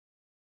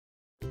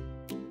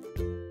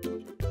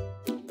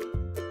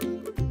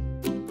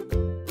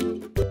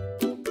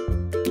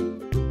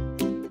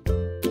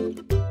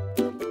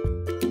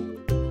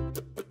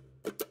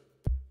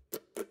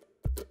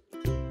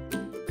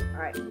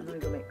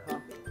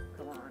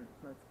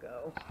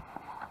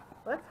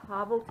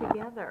cobble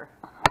together.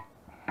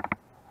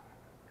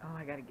 Oh,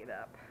 I gotta get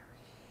up.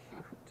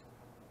 Shoot.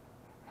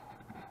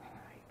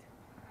 Alright.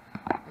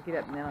 I'll get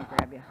up and then I'll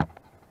grab you.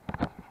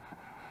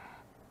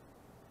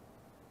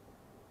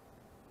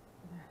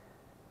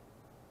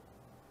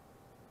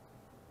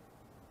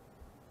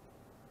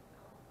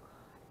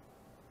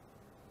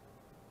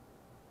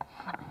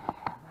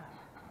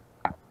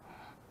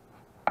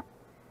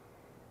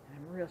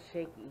 I'm real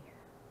shaky.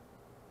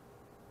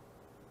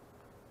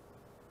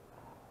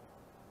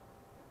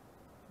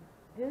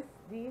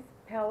 These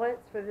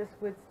pellets for this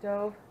wood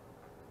stove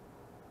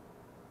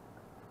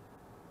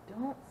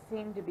don't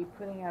seem to be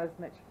putting out as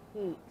much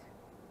heat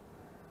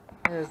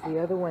as the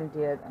other one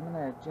did. I'm going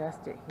to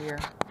adjust it here.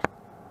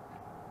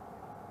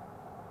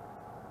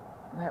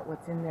 Let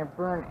what's in there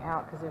burn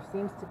out, because there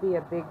seems to be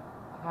a big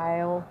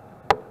pile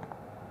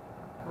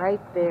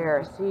right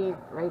there. See,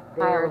 right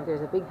there,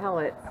 there's a big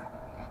pellet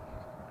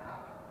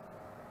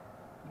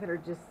that are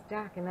just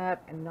stacking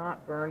up and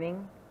not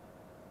burning.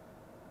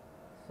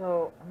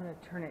 So I'm going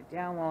to turn it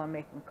down while I'm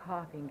making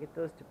coffee and get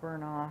those to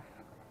burn off.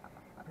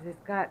 Because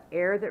it's got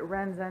air that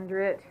runs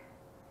under it,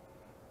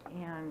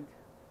 and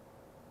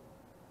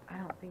I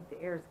don't think the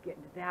air is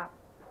getting to that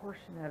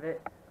portion of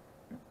it.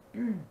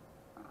 And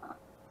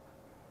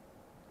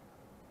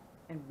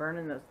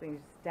burning those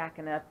things,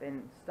 stacking up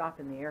and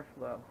stopping the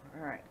airflow.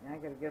 Alright, now I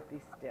got to get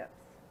these steps.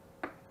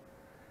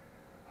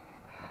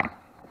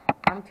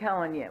 I'm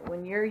telling you,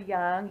 when you're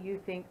young, you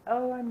think,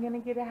 oh, I'm going to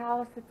get a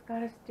house that's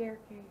got a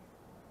staircase.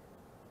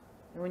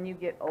 And when you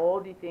get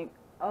old, you think,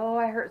 oh,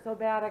 I hurt so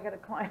bad, I got to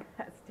climb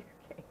that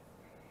staircase.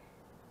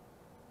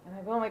 And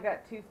I've only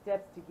got 2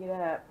 steps to get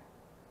up,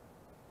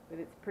 but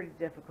it's pretty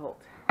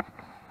difficult.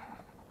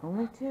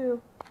 Only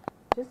 2.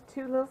 Just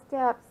 2 little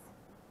steps.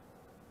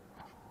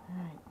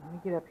 Alright, let me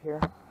get up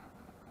here.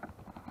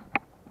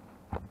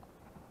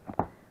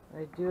 What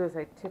I do is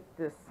I tip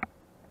this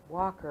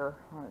walker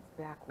on its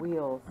back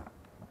wheels.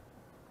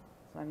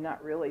 So I'm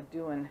not really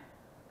doing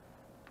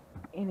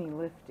any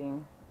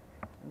lifting.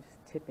 I'm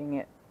just tipping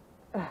it.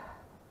 Alright.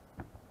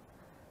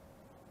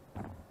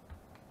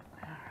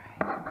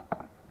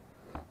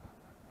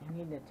 I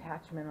need an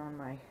attachment on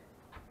my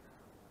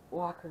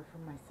walker for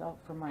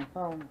my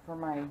phone, for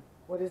my,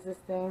 what is this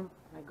thing?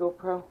 My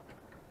GoPro.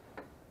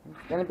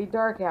 It's going to be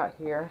dark out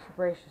here, so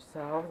brace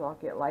yourselves. I'll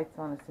get lights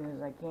on as soon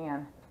as I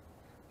can.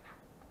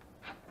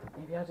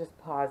 Maybe I'll just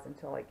pause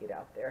until I get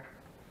out there.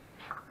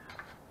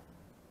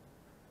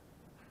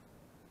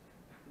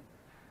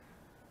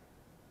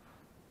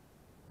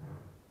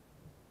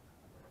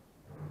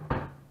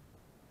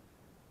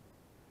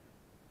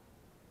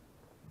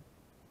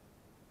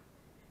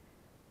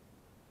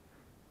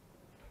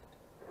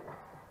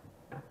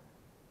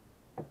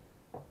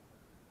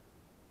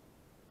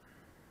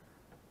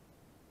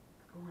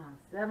 On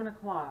 7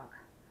 o'clock.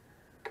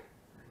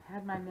 I've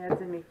had my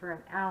meds in me for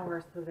an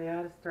hour, so they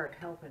ought to start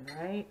helping,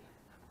 right?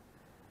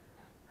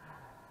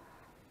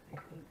 I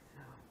think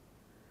so.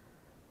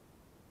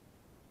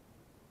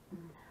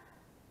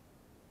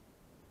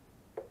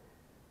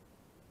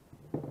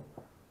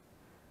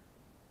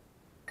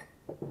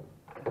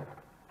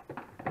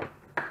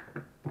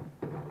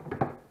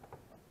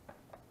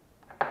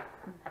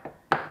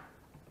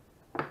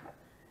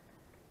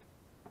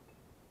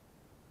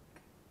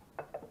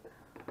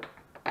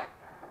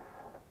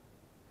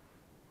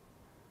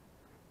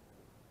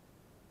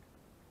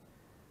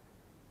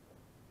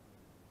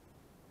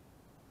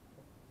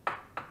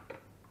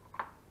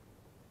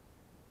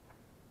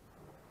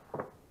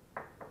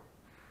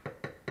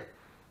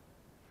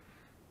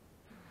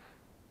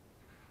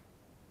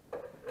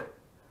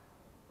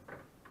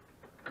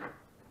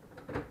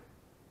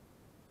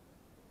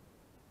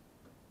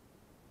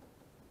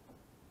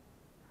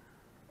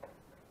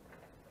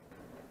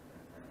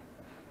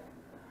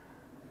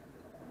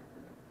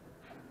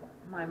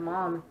 My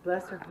mom,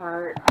 bless her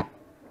heart,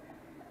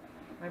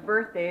 my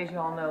birthday, as you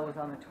all know, was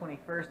on the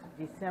 21st of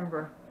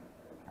December.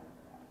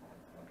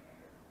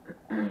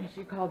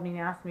 She called me and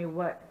asked me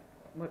what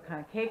kind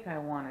of cake I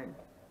wanted.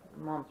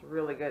 Mom's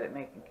really good at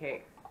making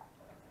cakes.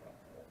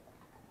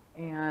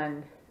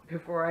 And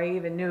before I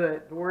even knew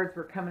it, the words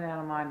were coming out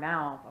of my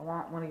mouth. I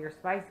want one of your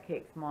spice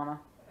cakes, Mama.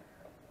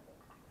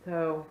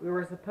 So we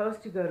were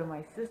supposed to go to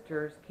my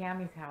sister's,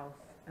 Cammie's house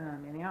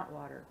in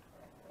Outwater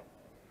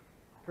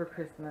for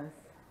Christmas.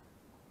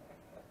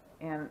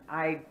 And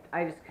I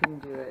just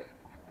couldn't do it.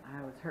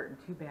 I was hurting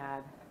too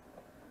bad.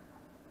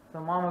 So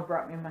Mama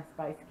brought me my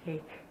spice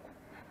cake.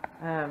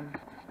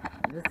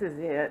 This is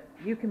it.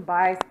 You can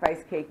buy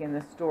spice cake in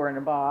the store in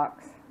a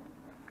box.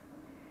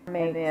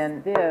 And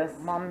then this,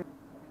 Mom,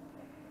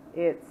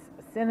 it's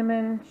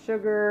cinnamon,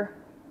 sugar,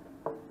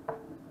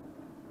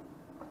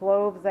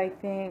 cloves, I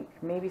think,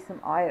 maybe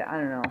some, I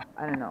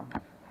don't know,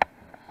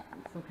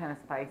 some kind of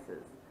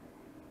spices.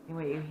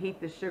 Anyway, you heat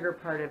the sugar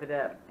part of it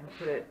up and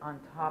put it on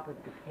top of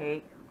the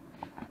cake.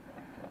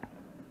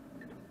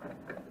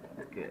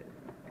 It's good.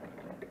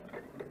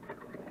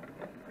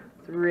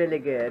 It's really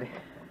good.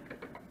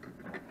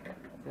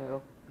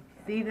 So,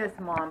 see this,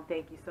 Mom?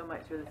 Thank you so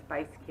much for the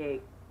spice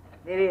cake.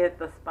 It hit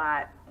the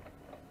spot.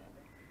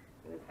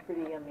 It was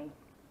pretty yummy.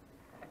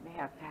 May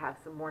have to have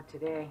some more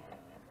today.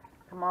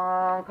 Come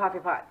on, coffee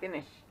pot,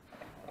 finish.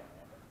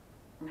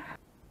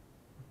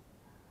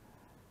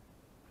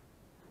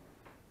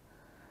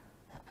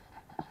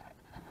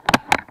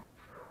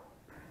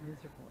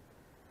 Miserable.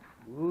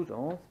 Ooh,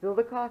 don't spill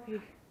the coffee.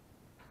 Okay.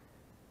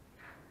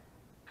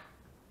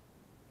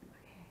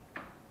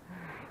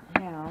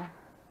 Alright, now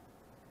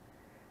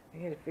I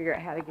gotta figure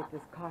out how to get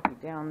this coffee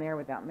down there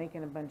without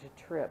making a bunch of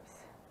trips.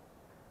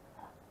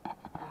 I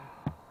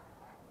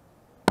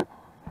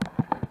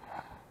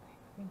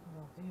think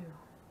what I'll do,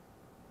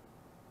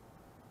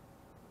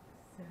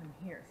 sit them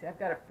here. See, I've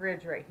got a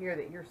fridge right here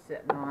that you're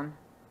sitting on.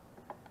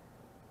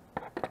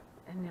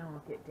 And now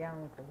I'll get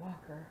down with the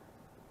walker.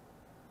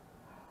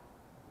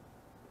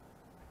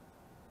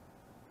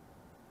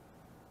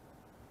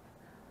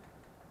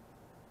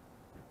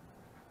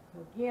 So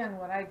again,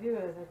 what I do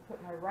is I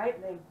put my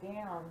right leg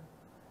down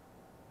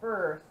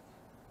first,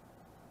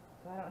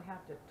 so I don't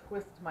have to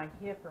twist my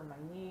hip or my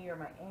knee or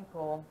my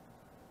ankle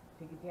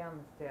to get down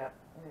the step,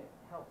 and it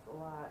helps a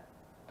lot.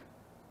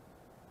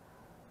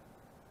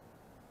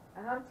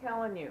 And I'm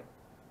telling you,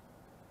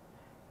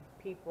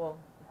 people,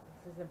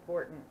 this is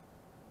important.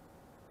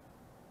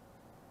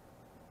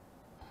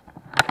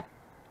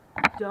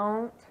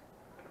 Don't,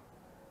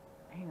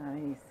 hang on, I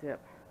need a sip.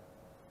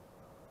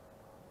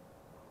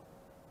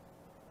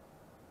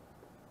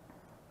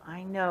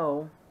 I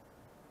know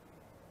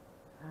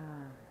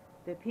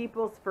that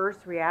people's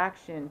first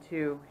reaction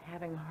to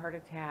having a heart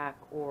attack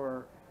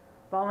or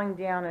falling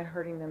down and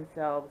hurting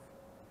themselves,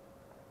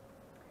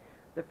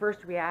 the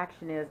first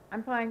reaction is,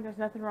 I'm fine, there's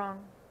nothing wrong,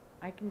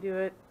 I can do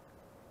it.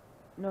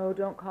 No,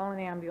 don't call an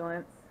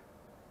ambulance.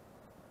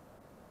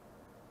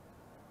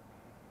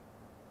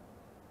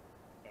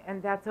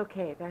 And that's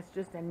okay, that's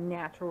just a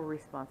natural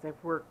response.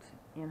 I've worked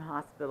in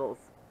hospitals,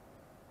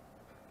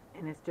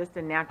 and it's just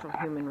a natural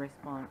human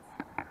response.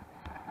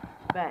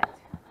 But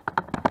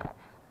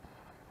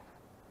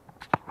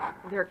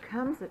there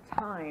comes a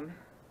time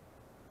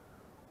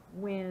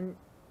when,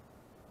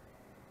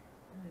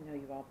 I know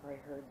you've all probably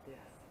heard this,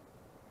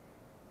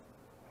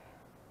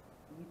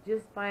 you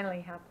just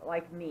finally have to,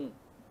 like me,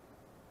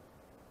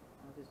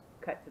 I'll just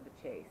cut to the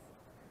chase.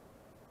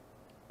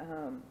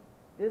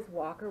 This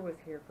walker was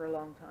here for a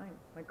long time.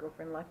 My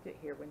girlfriend left it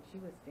here when she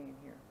was staying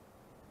here.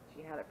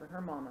 She had it for her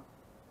mama.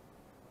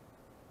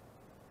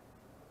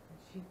 And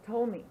she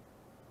told me,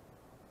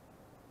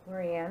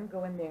 Lorianne,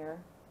 go in there,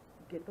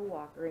 get the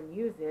walker and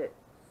use it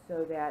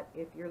so that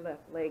if your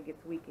left leg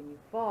gets weak and you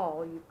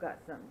fall, you've got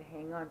something to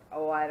hang on to.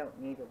 Oh, I don't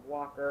need a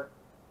walker.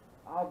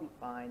 I'll be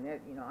fine.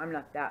 You know, I'm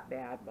not that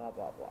bad, blah,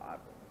 blah, blah.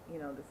 You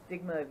know, the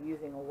stigma of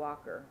using a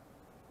walker.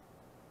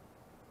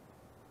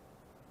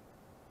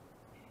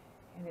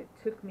 And it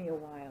took me a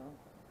while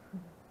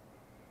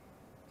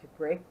to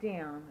break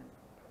down and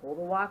pull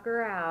the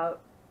walker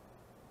out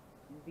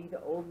and be the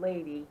old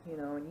lady, you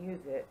know, and use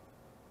it.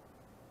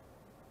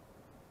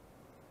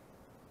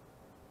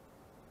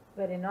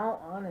 But in all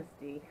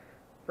honesty,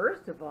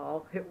 first of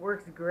all, it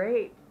works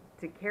great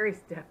to carry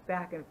stuff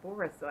back and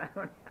forth so I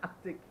don't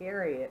have to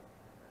carry it.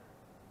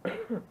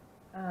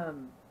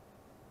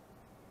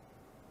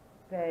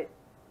 But,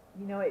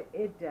 you know,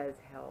 it does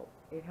help.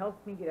 It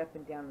helps me get up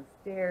and down the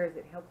stairs.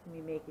 It helps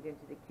me make it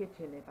into the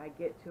kitchen. If I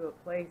get to a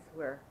place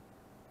where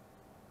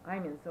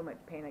I'm in so much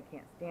pain I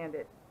can't stand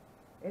it,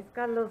 it's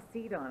got a little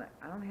seat on it.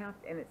 I don't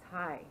have to, and it's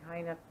high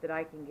enough that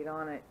I can get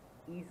on it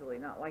easily,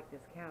 not like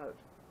this couch.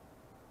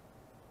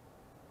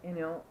 You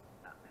know,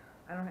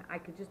 I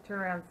could just turn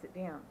around and sit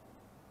down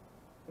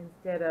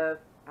instead of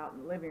out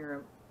in the living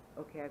room.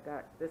 Okay, I've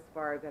got this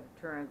far, I've got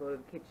to turn and go to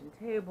the kitchen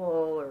table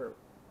or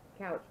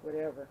couch,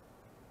 whatever.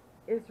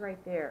 It's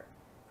right there.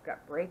 It's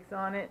got brakes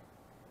on it.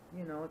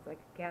 You know, it's like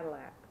a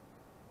Cadillac.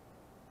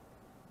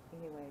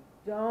 Anyway,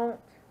 I don't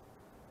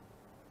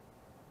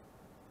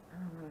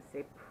want to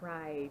say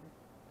pride.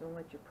 Don't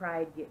let your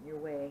pride get in your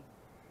way.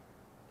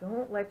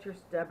 Don't let your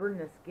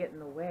stubbornness get in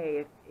the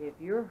way. If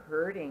you're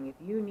hurting, if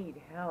you need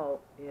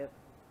help, if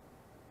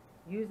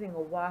using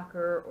a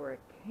walker or a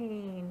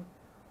cane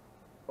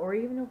or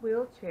even a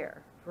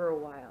wheelchair for a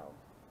while,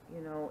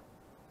 you know,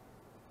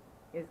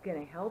 is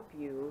going to help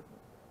you,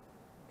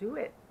 do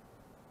it.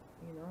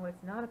 You know,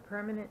 it's not a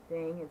permanent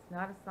thing. It's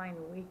not a sign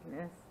of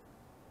weakness.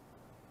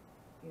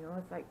 You know,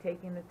 it's like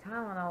taking a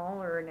Tylenol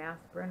or an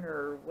aspirin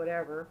or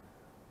whatever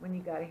when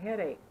you got a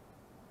headache.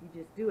 You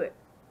just do it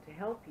to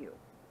help you.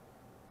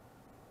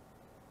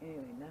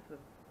 Anyway,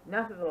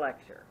 enough of the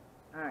lecture.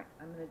 Alright,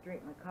 I'm going to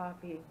drink my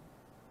coffee.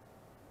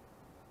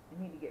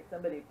 I need to get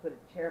somebody to put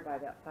a chair by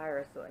that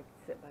fire so I can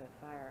sit by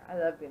the fire. I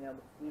love being able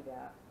to see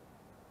that.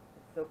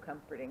 It's so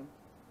comforting.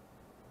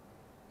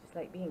 Just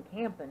like being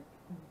camping.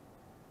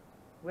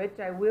 Which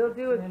I will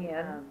do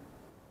again.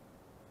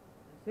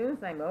 As soon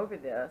as I'm over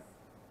this,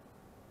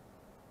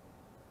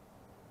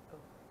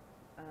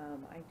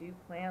 I do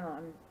plan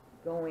on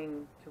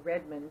going to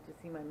Redmond to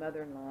see my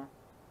mother-in-law.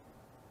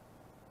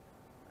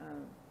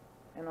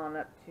 And on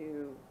up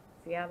to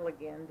Seattle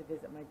again to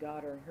visit my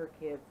daughter and her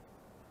kids.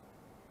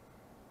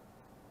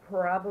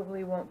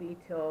 probably won't be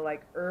till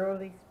like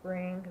early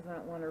spring because I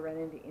don't want to run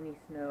into any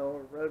snow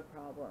or road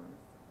problems.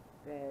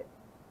 But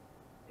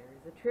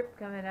there's a trip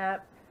coming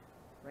up.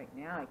 Right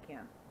now I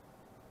can't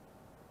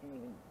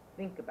even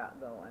think about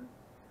going.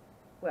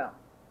 Well,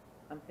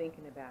 I'm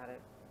thinking about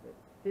it, but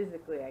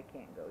physically I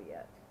can't go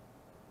yet.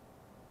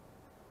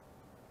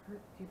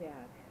 Hurts too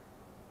bad.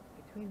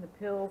 Between the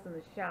pills and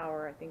the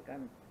shower, I think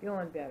I'm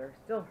feeling better.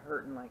 Still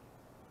hurting like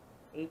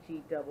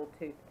HE double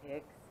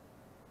toothpicks.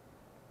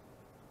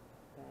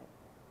 But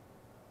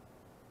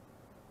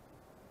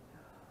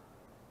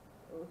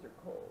those are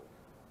cold.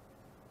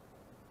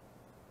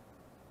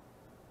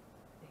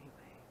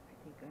 Anyway, I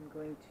think I'm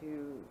going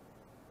to,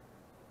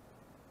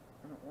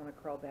 I don't want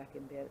to crawl back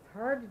in bed. It's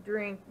hard to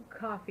drink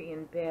coffee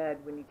in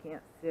bed when you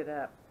can't sit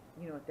up.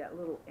 You know, at that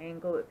little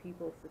angle that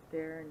people sit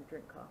there and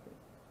drink coffee.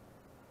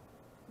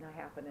 Not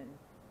happening.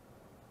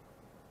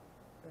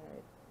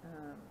 But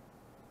I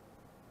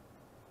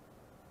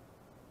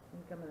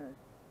think I'm going to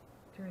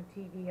turn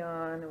TV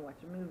on and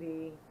watch a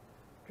movie,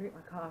 drink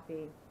my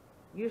coffee.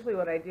 Usually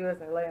what I do is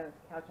I lay on this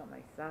couch on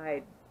my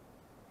side,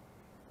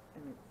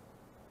 and it's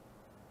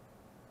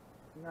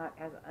not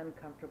as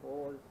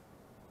uncomfortable as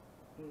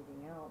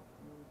anything else.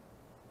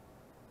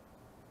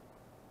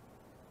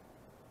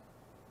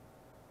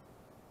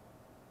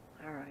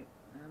 Alright,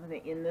 I'm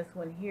going to end this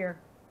one here.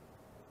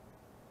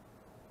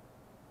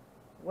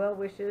 Well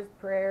wishes,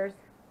 prayers,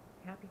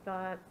 happy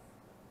thoughts.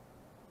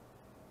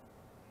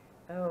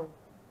 Oh,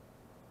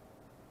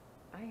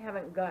 I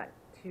haven't got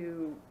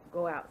to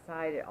go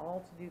outside at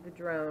all to do the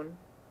drone.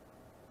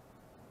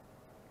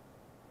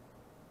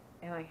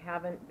 And I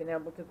haven't been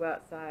able to go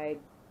outside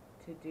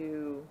to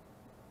do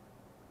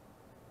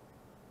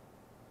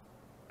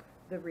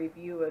the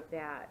review of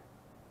that.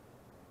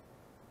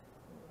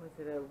 Was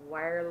it a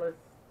wireless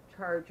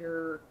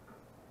charger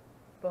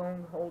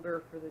phone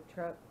holder for the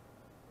truck?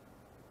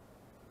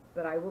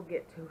 But I will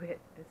get to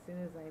it as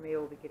soon as I'm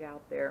able to get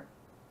out there.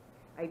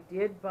 I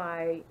did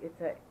buy,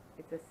 it's a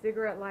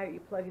cigarette lighter. You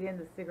plug it in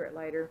the cigarette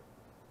lighter,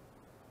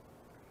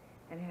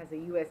 and it has a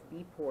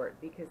USB port,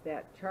 because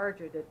that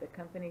charger that the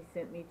company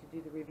sent me to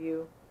do the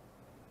review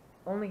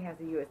only has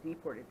a USB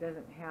port. It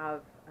doesn't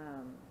have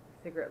a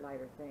cigarette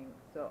lighter thing.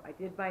 So I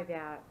did buy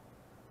that.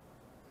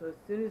 So as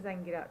soon as I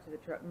can get out to the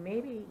truck,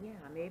 maybe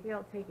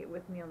I'll take it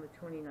with me on the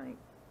 29th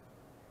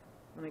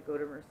when I go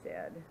to Merced.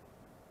 Anyway,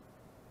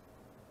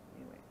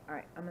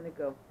 alright, I'm going to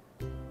go.